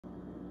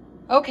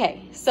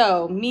Okay,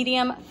 so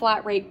medium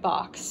flat rate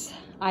box.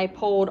 I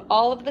pulled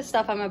all of the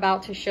stuff I'm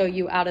about to show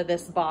you out of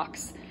this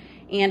box.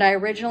 And I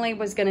originally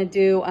was gonna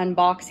do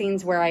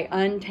unboxings where I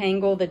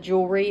untangle the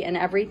jewelry and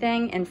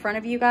everything in front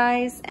of you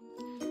guys.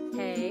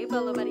 Hey,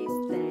 Bolo buddies,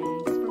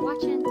 thanks for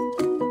watching.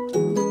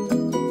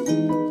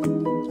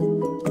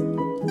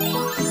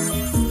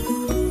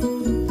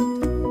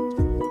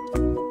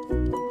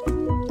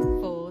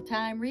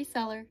 Full-time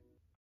reseller.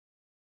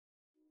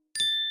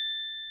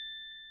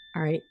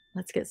 All right,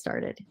 let's get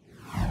started.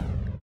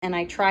 And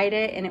I tried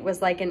it and it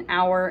was like an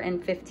hour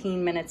and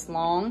 15 minutes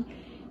long.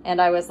 And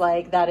I was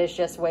like, that is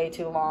just way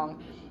too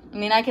long. I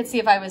mean, I could see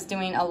if I was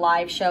doing a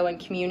live show and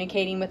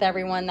communicating with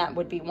everyone, that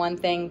would be one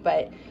thing.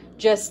 But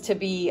just to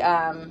be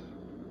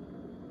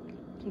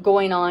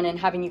going on and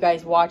having you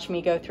guys watch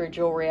me go through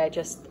jewelry, I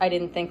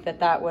didn't think that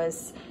that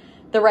was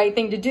the right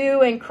thing to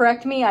do. And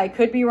correct me, I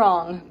could be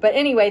wrong. But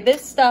anyway,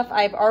 this stuff,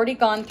 I've already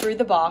gone through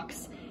the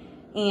box.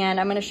 And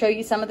I'm going to show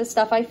you some of the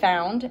stuff I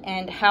found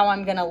and how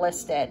I'm going to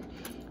list it.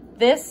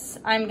 This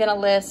I'm going to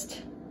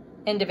list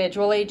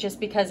individually just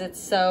because it's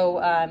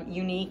so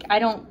unique.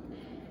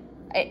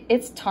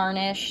 It's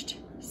tarnished,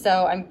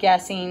 so I'm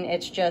guessing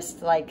it's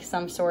just like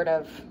some sort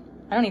of,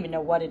 I don't even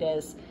know what it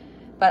is,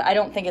 but I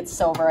don't think it's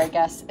silver, I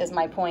guess is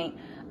my point.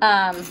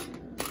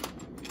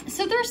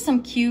 So there's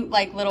some cute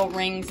like little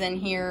rings in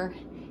here,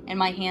 and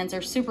my hands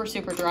are super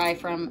dry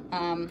from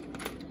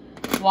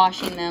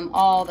washing them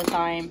all the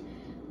time.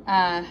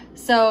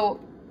 So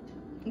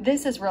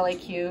this is really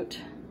cute.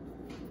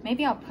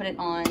 Maybe I'll put it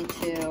on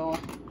to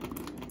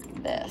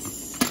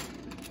this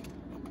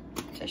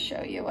to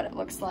show you what it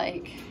looks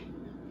like.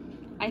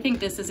 I think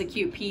this is a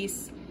cute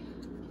piece.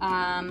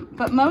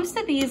 But most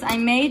of these I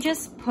may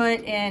just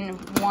put in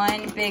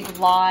one big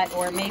lot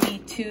or maybe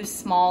two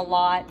small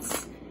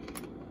lots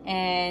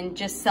and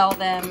just sell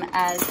them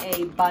as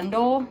a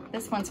bundle.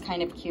 This one's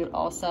kind of cute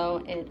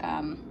also. It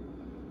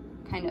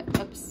kind of,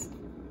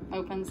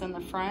 opens in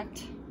the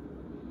front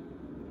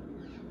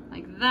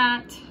like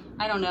that.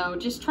 I don't know,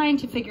 just trying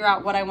to figure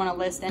out what I want to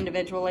list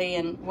individually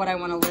and what I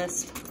want to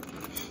list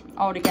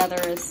all together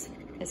is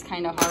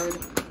kind of hard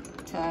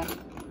to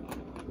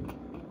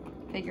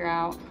figure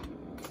out.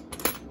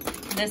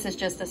 This is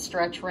just a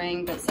stretch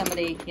ring, but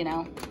somebody, you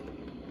know,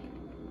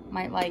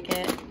 might like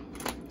it.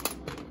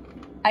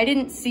 I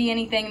didn't see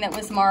anything that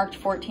was marked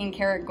 14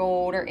 karat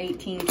gold or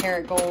 18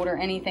 karat gold or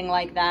anything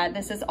like that.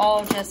 This is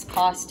all just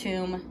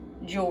costume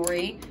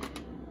jewelry,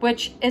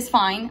 which is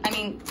fine. I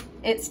mean,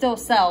 it still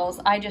sells.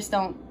 I just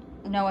don't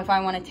know if I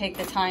want to take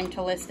the time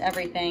to list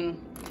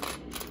everything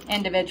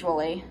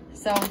individually.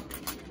 So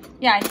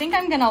yeah, I think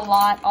I'm gonna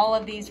lot all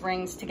of these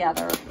rings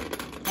together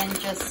and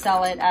just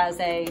sell it as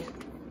a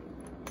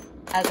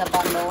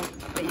bundle.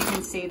 But you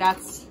can see that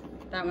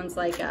one's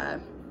like I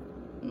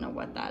don't know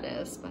what that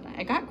is, but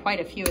I got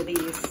quite a few of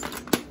these.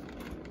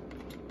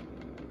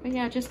 But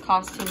yeah, just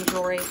costume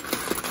jewelry.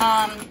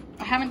 I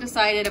haven't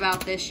decided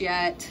about this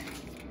yet.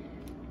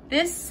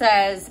 This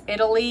says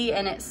Italy,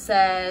 and it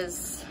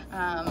says,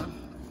 I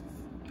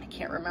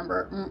can't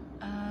remember.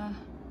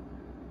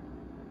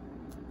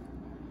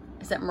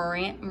 Is it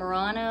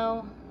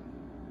Murano?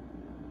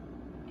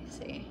 Let me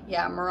see.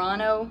 Yeah,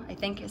 Murano, I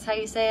think is how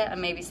you say it. I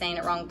may be saying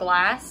it wrong.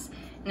 Glass,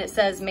 and it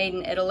says made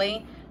in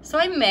Italy. So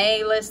I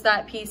may list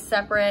that piece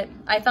separate.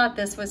 I thought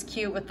this was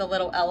cute with the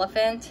little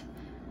elephant.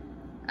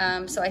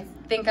 So I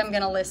think I'm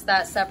gonna list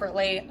that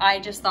separately. I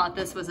just thought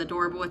this was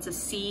adorable. It's a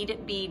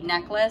seed bead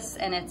necklace,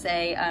 and it's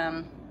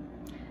a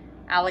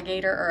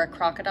alligator or a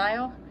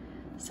crocodile.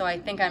 So I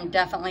think I'm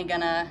definitely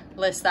gonna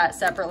list that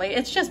separately.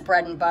 It's just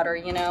bread and butter,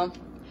 you know.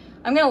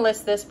 I'm gonna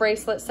list this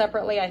bracelet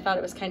separately. I thought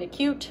it was kind of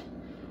cute.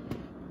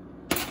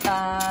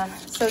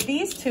 So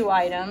these two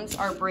items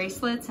are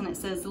bracelets, and it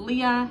says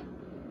Leah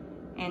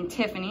and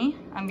Tiffany.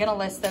 I'm gonna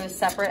list those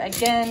separate.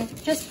 Again,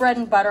 just bread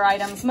and butter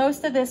items.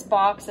 Most of this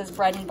box is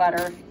bread and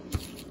butter.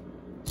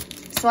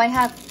 So I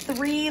have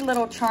 3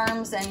 little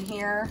charms in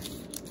here,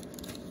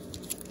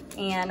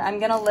 and I'm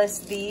gonna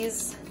list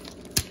these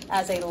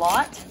as a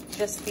lot,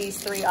 just these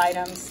 3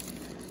 items.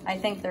 I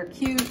think they're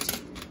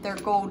cute. They're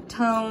gold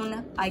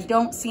tone. I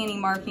don't see any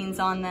markings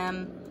on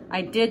them.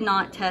 I did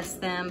not test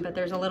them, but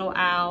there's a little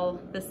owl,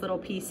 this little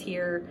piece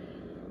here,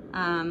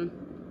 and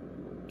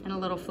a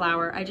little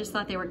flower. I just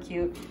thought they were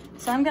cute.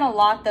 So I'm gonna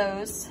lot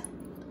those.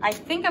 I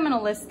think I'm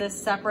gonna list this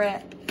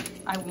separate.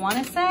 I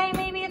wanna say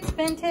maybe it's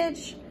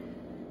vintage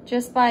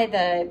just by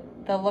the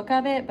look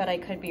of it, but I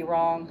could be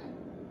wrong.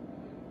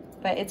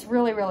 But it's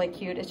really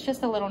cute. It's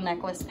just a little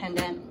necklace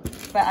pendant,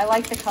 but I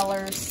like the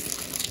colors.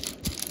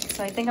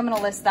 So I think I'm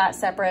gonna list that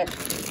separate.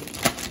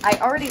 I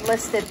already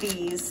listed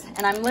these,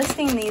 and I'm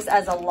listing these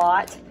as a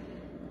lot.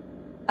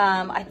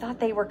 I thought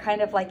they were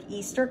kind of like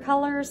Easter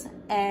colors,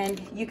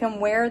 and you can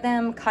wear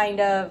them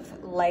kind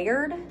of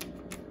layered.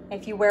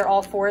 If you wear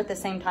all 4 at the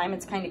same time,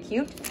 it's kind of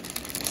cute.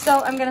 So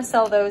I'm gonna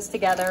sell those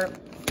together.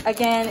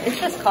 Again, it's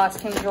just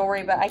costume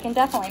jewelry, but I can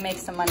definitely make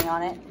some money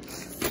on it.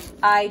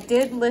 I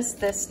did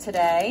list this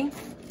today,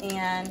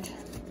 and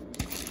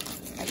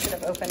I should should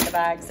have opened the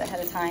bags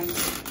ahead of time.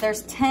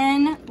 There's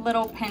 10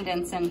 little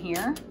pendants in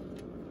here.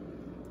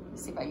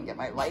 Let's see if I can get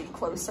my light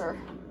closer.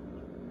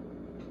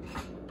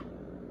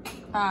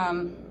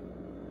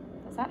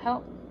 Does that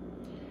help?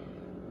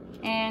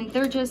 And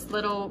they're just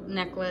little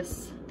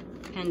necklace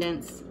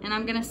pendants. And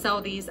I'm gonna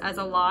sell these as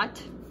a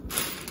lot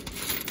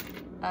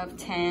of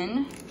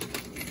 10.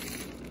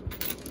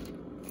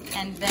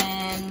 And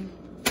then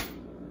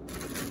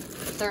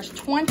there's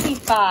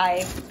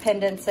 25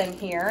 pendants in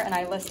here, and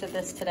I listed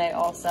this today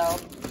also. And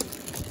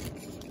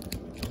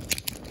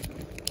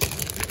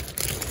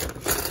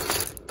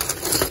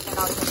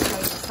I'll just show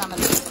you some of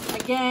these.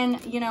 Again,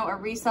 you know, a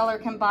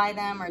reseller can buy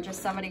them, or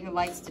just somebody who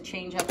likes to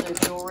change up their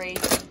jewelry.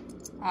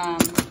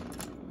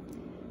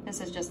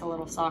 This is just a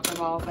little soccer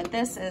ball, but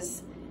this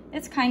is,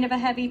 it's kind of a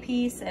heavy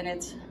piece, and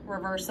it's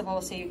reversible,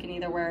 so you can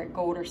either wear it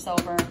gold or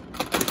silver.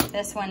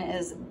 This one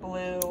is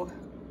blue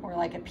or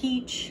like a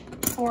peach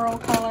coral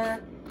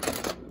color.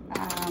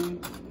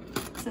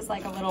 This is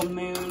like a little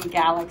moon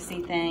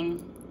galaxy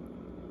thing.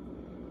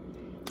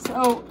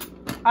 So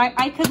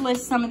I could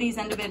list some of these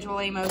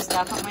individually, most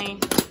definitely.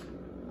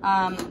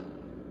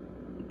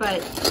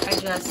 But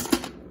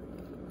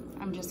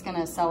I'm just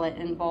gonna sell it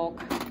in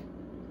bulk.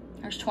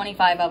 There's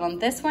 25 of them.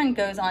 This one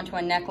goes onto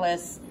a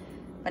necklace,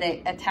 but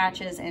it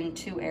attaches in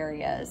 2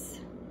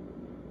 areas.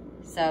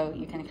 So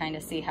you can kind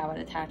of see how it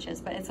attaches,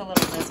 but it's a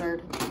little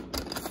lizard.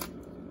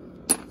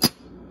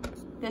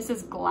 This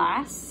is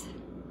glass.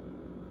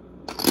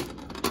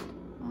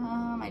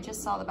 I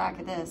just saw the back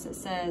of this. It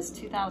says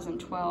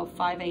 2012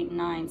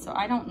 589. So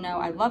I don't know.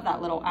 I love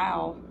that little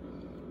owl.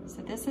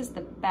 So this is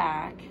the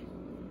back.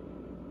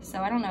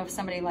 So I don't know if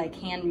somebody like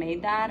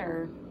handmade that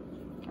or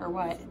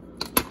what.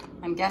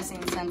 I'm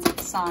guessing since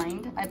it's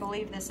signed. I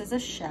believe this is a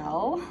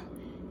shell,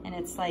 and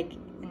it's like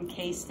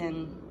encased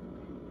in,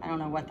 I don't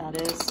know what that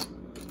is.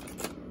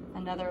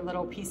 Another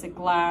little piece of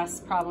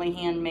glass, probably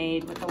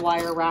handmade with the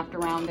wire wrapped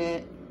around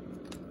it.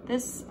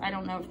 This, I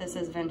don't know if this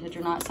is vintage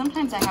or not.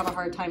 Sometimes I have a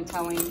hard time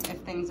telling if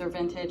things are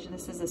vintage.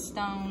 This is a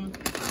stone.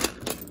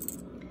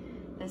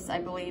 This, I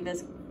believe,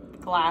 is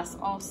glass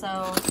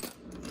also.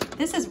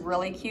 This is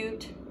really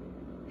cute.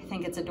 I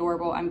think it's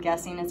adorable. I'm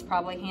guessing it's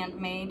probably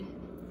handmade.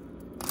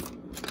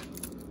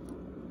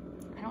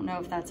 I don't know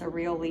if that's a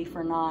real leaf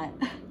or not.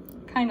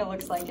 Kind of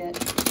looks like it.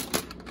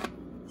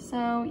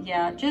 So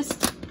yeah,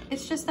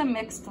 it's just a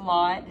mixed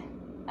lot.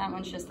 That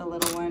one's just a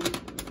little one.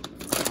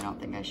 I don't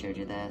think I showed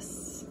you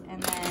this.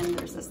 And then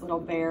there's this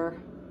little bear,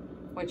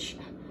 which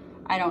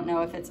I don't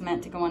know if it's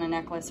meant to go on a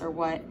necklace or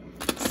what.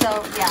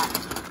 So yeah,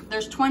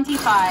 there's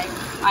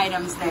 25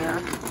 items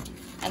there.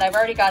 And I've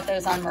already got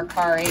those on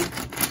Mercari.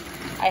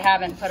 I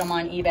haven't put them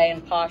on eBay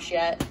and Posh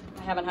yet.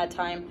 I haven't had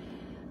time.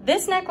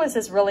 This necklace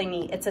is really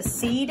neat. It's a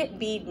seed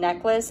bead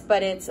necklace,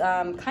 but it's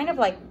kind of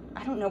like,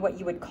 I don't know what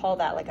you would call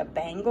that, like a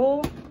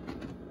bangle?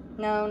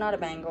 No, not a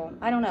bangle.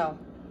 I don't know.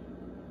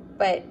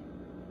 But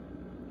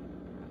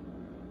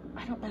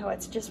I don't know,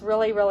 it's just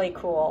really, really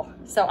cool.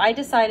 So I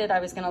decided I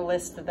was gonna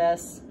list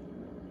this.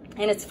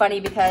 And it's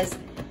funny because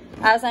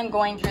as I'm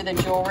going through the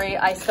jewelry,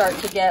 I start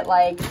to get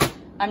like,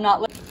 I'm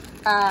not,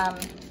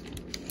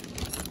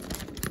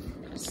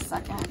 just a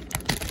second,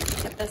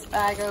 get this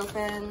bag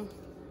open.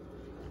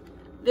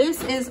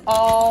 This is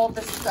all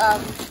the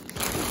stuff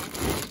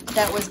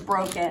that was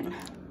broken.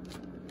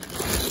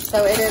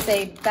 So it is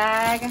a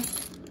bag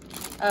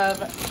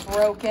of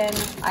broken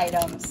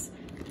items.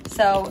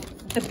 So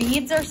the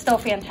beads are still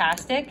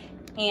fantastic,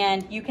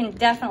 and you can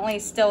definitely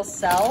still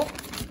sell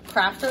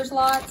crafters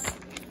lots.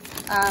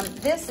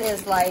 This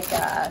is like,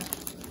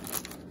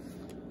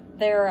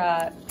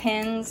 they're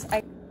pins,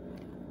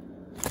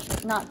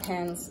 not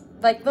pins,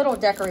 like little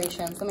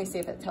decorations. Let me see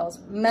if it tells,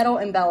 metal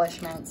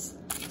embellishments.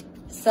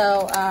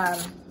 So,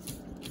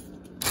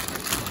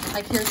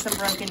 like here's some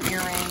broken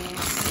earrings.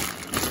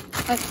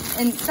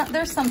 And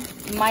there's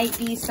might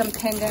be some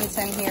pendants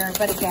in here,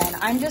 but again,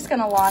 I'm just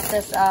gonna lot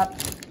this up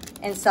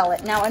and sell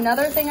it. Now,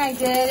 another thing I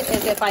did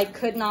is if I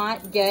could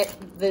not get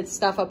the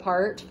stuff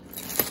apart,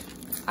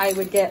 I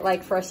would get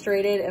like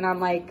frustrated, and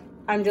I'm like,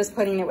 I'm just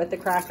putting it with the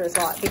crafters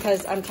lot,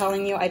 because I'm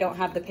telling you, I don't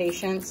have the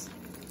patience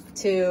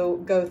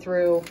to go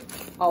through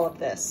all of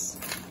this.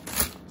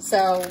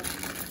 So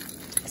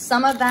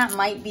some of that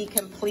might be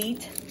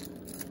complete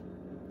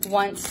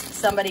once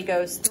somebody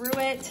goes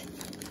through it.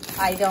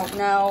 I don't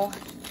know,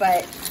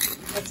 but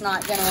it's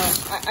not gonna,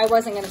 I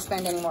wasn't gonna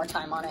spend any more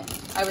time on it.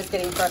 I was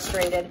getting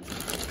frustrated.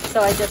 So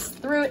I just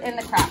threw it in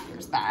the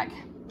crafters bag.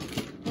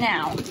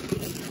 Now,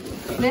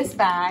 this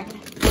bag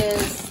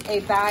is a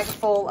bag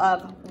full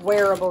of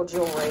wearable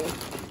jewelry.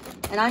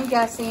 And I'm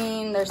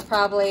guessing there's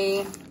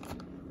probably,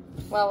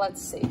 well,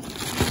 let's see.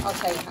 I'll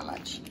tell you how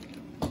much.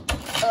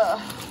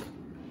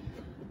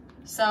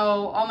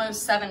 So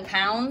almost 7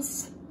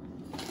 pounds.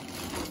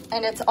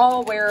 And it's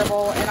all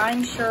wearable, and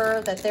I'm sure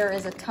that there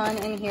is a ton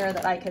in here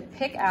that I could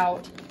pick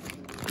out,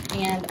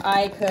 and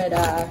I could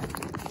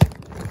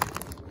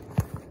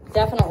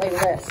definitely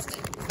list.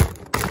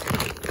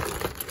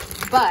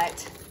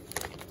 But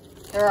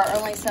there are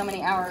only so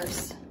many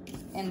hours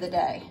in the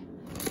day.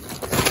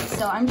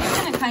 So I'm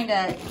just gonna kind of,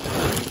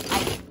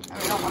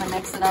 I don't want to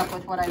mix it up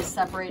with what I've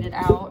separated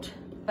out,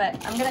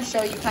 but I'm gonna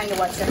show you kind of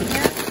what's in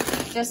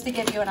here, just to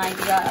give you an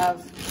idea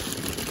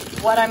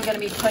of what I'm gonna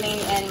be putting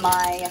in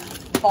my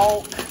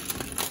bulk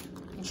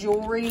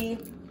jewelry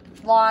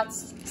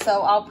lots.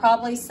 So I'll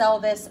probably sell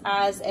this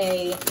as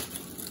a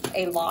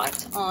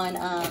lot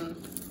on,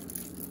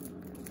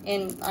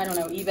 in, I don't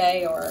know,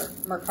 eBay or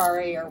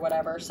Mercari or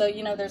whatever. So,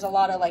 you know, there's a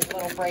lot of like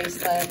little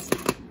bracelets.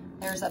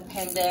 There's a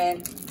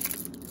pendant.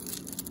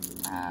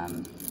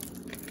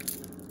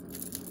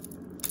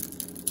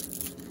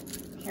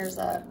 Here's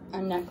a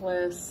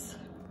necklace.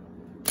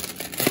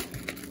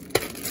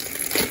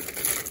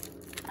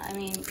 I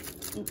mean,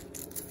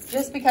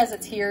 just because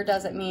it's here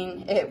doesn't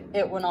mean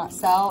it will not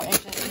sell. It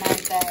just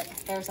meant that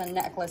there's a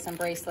necklace and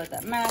bracelet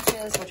that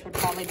matches, which would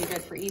probably be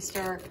good for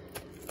Easter.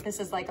 This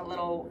is like a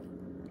little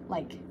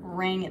like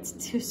ring. It's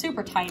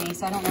super tiny,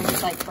 so I don't know if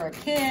it's like for a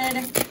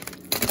kid.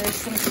 There's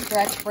some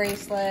stretch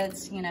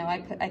bracelets. You know,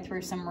 I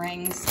threw some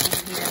rings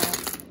in here.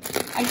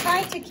 I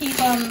tried to keep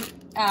them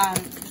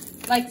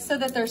like so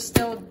that they're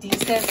still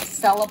decent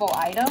sellable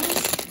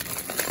items.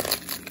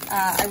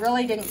 I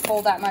really didn't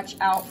pull that much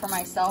out for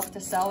myself to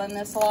sell in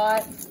this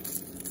lot.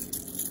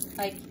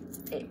 Like,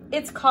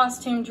 it's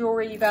costume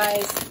jewelry, you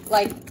guys.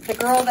 Like, the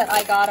girl that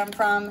I got them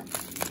from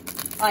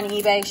on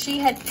eBay, she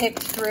had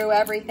picked through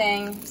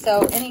everything.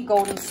 So any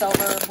gold and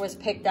silver was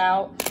picked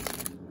out.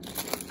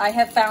 I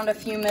have found a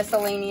few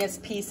miscellaneous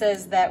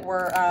pieces that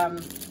were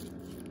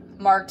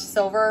marked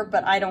silver,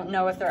 but I don't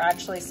know if they're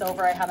actually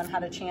silver. I haven't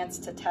had a chance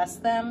to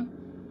test them.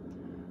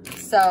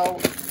 So,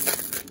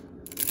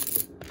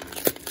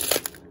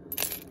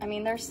 I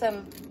mean, there's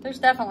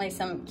definitely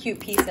some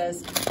cute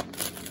pieces.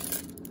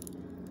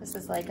 This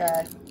is like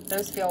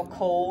those feel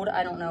cold.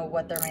 I don't know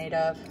what they're made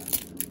of.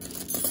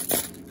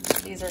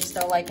 These are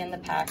still like in the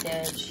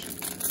package.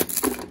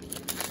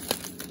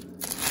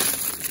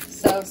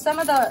 So some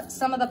of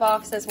the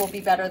boxes will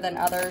be better than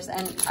others,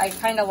 and I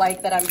kind of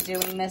like that I'm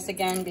doing this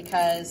again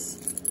because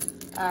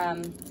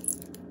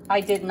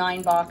I did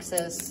 9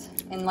 boxes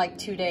in like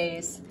 2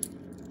 days.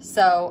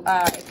 So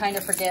I kind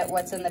of forget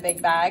what's in the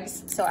big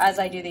bags. So as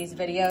I do these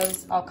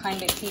videos, I'll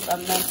kind of keep a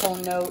mental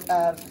note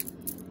of,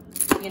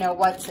 you know,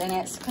 what's in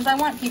it. Because I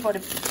want people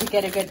to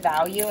get a good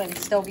value and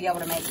still be able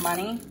to make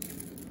money.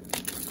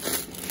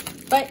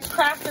 But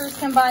crafters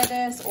can buy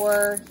this,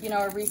 or, you know,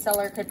 a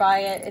reseller could buy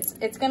it.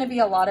 It's going to be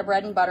a lot of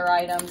bread and butter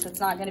items. It's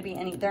not going to be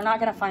they're not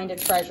going to find a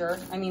treasure.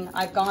 I mean,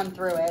 I've gone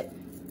through it.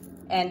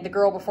 And the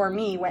girl before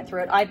me went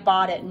through it. I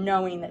bought it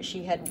knowing that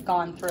she had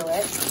gone through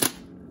it.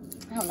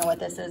 I don't know what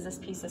this is. This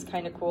piece is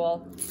kind of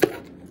cool.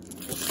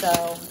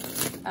 So,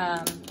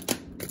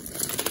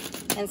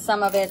 and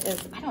some of it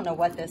is, I don't know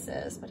what this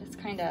is, but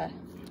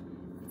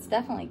it's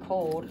definitely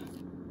cold.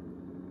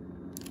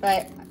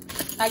 But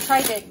I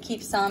tried to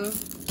keep some,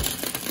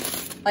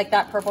 like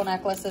that purple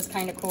necklace is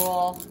kind of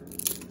cool.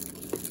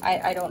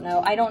 I don't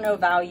know. I don't know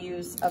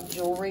values of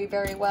jewelry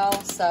very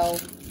well, so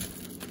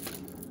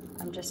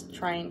I'm just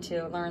trying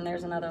to learn.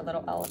 There's another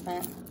little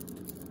elephant.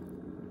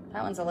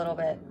 That one's a little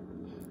bit,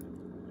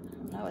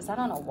 no, is that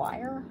on a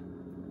wire?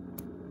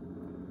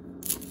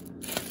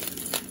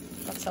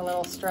 Looks a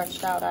little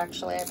stretched out,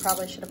 actually. I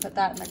probably should have put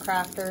that in the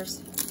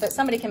crafters, but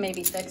somebody can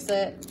maybe fix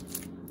it.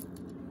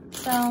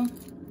 So,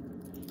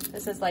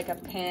 this is like a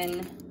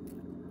pin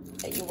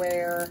that you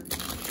wear.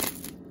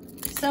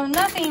 So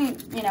nothing,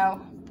 you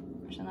know,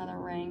 there's another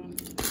ring.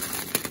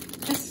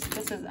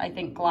 This is, I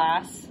think,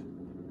 glass.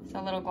 It's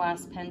a little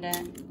glass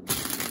pendant.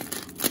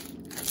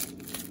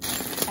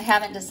 I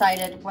haven't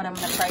decided what I'm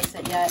gonna price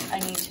it yet. I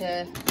need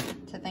to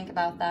think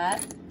about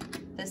that.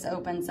 This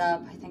opens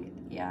up, I think,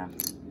 yeah.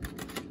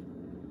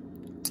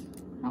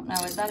 I don't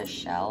know, is that a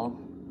shell?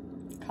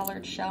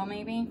 Colored shell,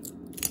 maybe?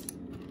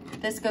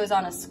 This goes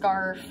on a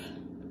scarf.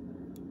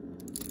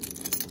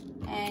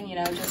 And, you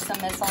know, just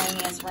some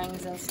miscellaneous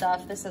rings and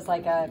stuff. This is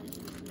like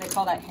they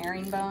call that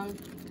herringbone,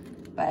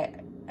 but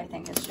I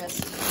think it's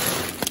just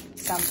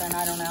something,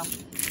 I don't know.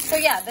 So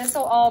yeah, this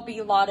will all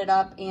be lotted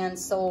up and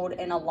sold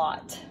in a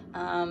lot.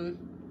 And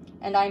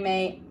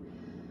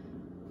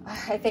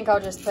I think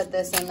I'll just put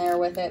this in there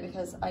with it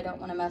because I don't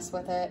want to mess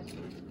with it.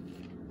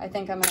 I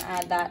think I'm going to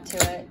add that to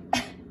it.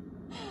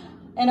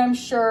 And I'm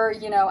sure,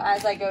 you know,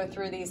 as I go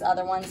through these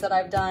other ones that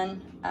I've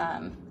done,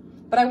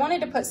 but I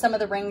wanted to put some of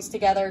the rings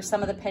together,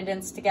 some of the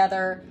pendants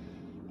together,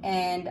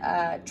 and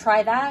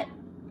try that.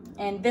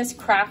 And this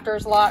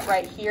crafters lot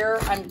right here,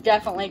 I'm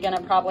definitely going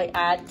to probably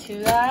add to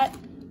that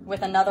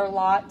with another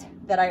lot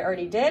that I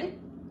already did.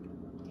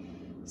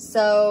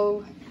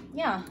 So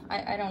yeah,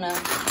 I don't know.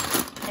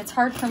 It's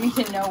hard for me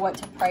to know what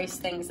to price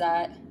things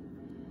at.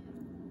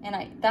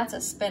 And that's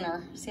a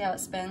spinner. See how it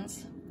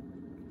spins?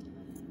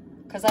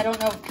 Because I don't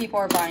know if people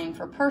are buying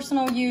for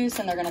personal use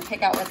and they're going to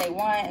pick out what they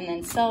want and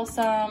then sell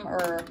some,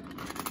 or,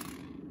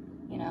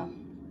 you know,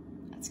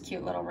 that's a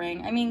cute little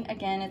ring. I mean,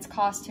 again, it's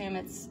costume.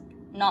 It's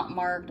not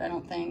marked, I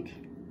don't think.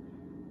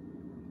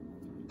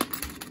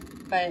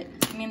 But,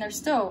 I mean, there's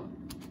still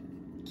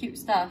cute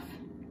stuff.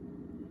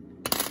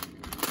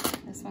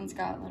 This one's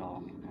got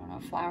little, I don't know,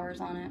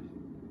 flowers on it.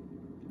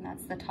 And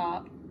that's the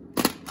top.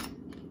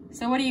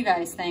 So what do you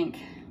guys think?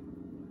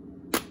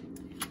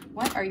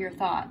 What are your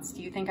thoughts?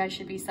 Do you think I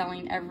should be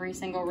selling every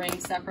single ring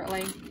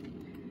separately?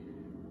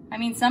 I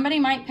mean, somebody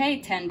might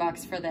pay 10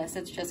 bucks for this.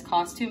 It's just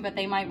costume, but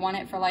they might want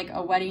it for like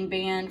a wedding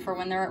band for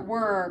when they're at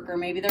work, or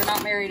maybe they're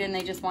not married and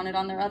they just want it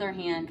on their other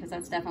hand, because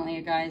that's definitely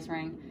a guy's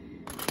ring.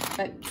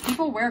 But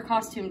people wear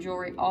costume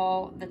jewelry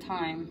all the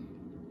time.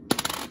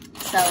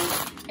 So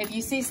if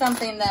you see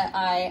something that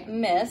I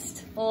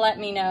missed, let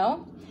me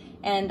know.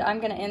 And I'm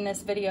gonna end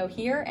this video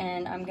here,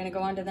 and I'm gonna go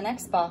on to the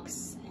next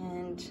box,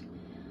 and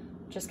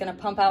just gonna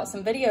pump out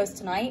some videos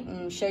tonight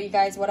and show you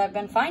guys what I've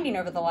been finding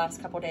over the last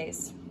couple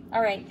days.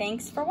 All right,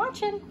 thanks for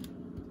watching.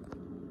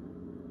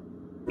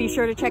 Be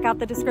sure to check out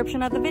the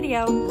description of the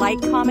video.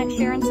 Like, comment,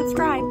 share, and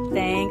subscribe.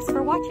 Thanks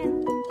for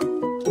watching.